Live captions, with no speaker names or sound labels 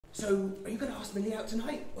So, are you going to ask Millie out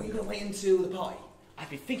tonight, or are you going to wait until the party?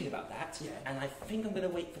 I've been thinking about that, and I think I'm going to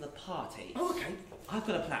wait for the party. Oh, okay. I've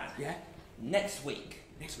got a plan. Yeah? Next week.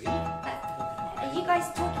 Next week? Are you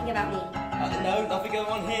guys talking about me? No, nothing going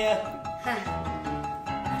on here.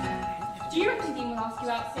 Do you reckon Dean will ask you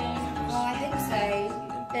out soon? Oh, I hope so.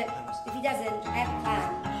 But if he doesn't, I have a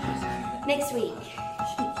plan. Next week.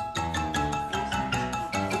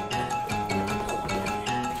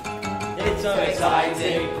 It's so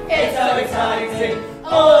exciting, it's so exciting,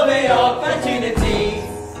 all the opportunities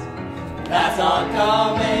that are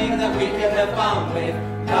coming that we can have fun with.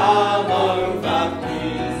 Come over,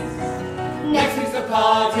 please. Next week's the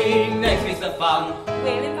party, next week's the fun.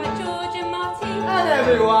 We'll invite George and Marty. And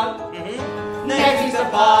everyone. Next week's the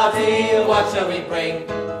party, what shall we bring?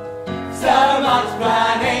 So much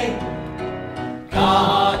planning.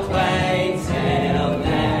 Can't wait till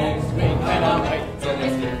next week. Cannot wait till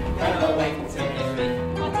next week. Cannot wait till next week.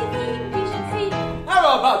 What do you think we should see? How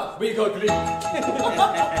about we go Greek?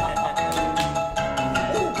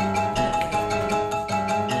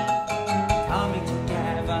 Coming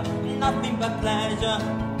together, nothing but pleasure.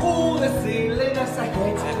 All the ceiling a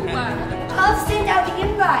second. I'll send out the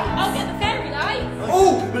invite. I'll get the fairy lights.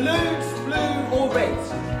 Oh, balloons, blue or red?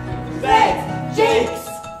 Red, Jinx!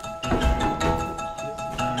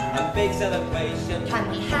 A big celebration. Can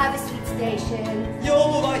we have a sweet station?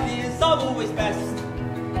 Your ideas are always best.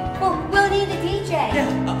 Oh, we'll need a DJ.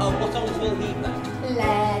 What songs will he play?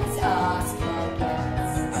 Let's ask the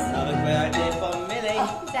guests. Another great idea for Millie.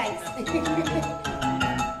 Oh, thanks.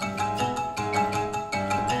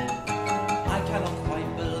 I cannot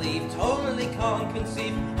quite believe, totally can't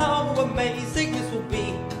conceive how amazing this will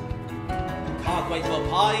be. Can't wait for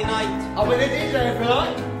party night. I'll be the DJ if you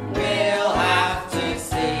like. We'll have to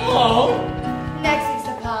see. Oh! Next week's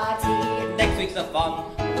the party. Next week's the fun.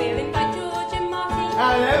 We'll invite George and Marty.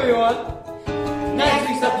 And everyone. Next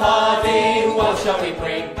week's the party, what shall we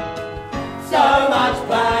bring? So much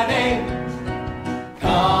planning.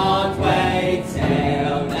 Can't wait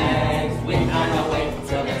till next week. Cannot wait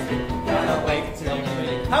till next week. Cannot wait till next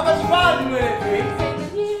week. How much fun will it be? Stay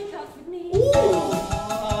with you, dance with me. Oh,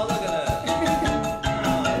 look at her.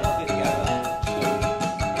 Oh, lovely together. Yeah.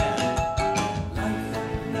 Life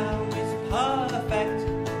now is perfect.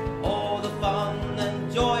 All the fun and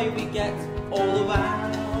joy we get all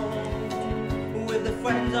around with the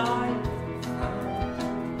friends I found.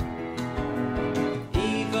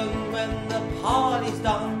 Even when the party's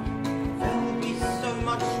done, there'll be so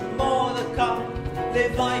much more to come.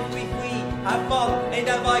 Live life, be free, have fun. Ain't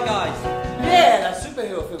that right, guys? Yeah, that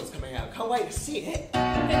superhero film's coming out. Can't wait to see it. The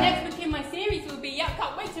next book in my series will be up.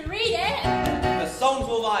 Can't wait to read it. The songs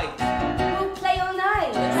will write. We'll play all The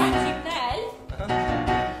night. tracks you play.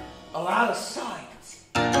 Oh, out of sight.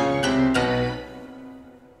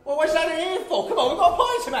 Well, what's that here for? Come on, we've got a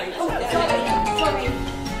party to make. Sorry.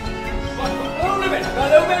 Right, little ribbon. Got a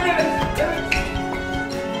little bit of ribbon.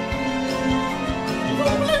 You've got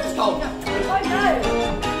the balloons, Cole. Oh no.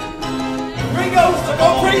 Pringles! I've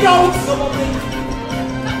got Pringles! Come on, please.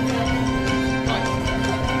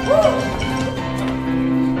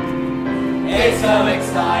 It's so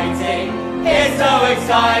exciting, it's so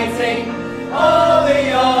exciting, all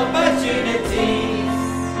the opportunities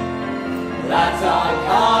that are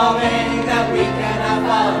coming that we can have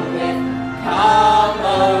fun with. Come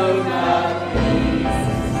over, please.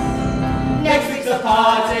 Next week's a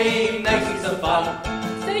party, next week's a fun.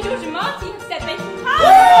 So George and Marty have said they can come.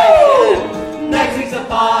 Woo! Next week's a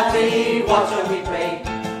party, what shall we play?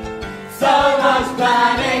 So much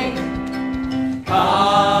planning,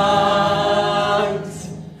 can't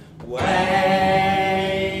wait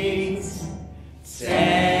till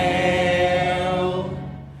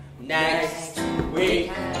next week.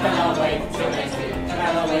 Cannot wait till next week.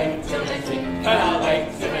 Cannot wait till next week. Cannot wait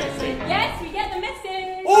till next week. Yes, we get the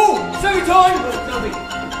message. Oh, sing time!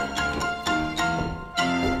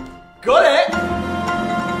 Got it!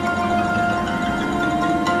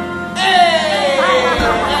 Hey!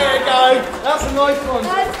 There you go. That's a nice one.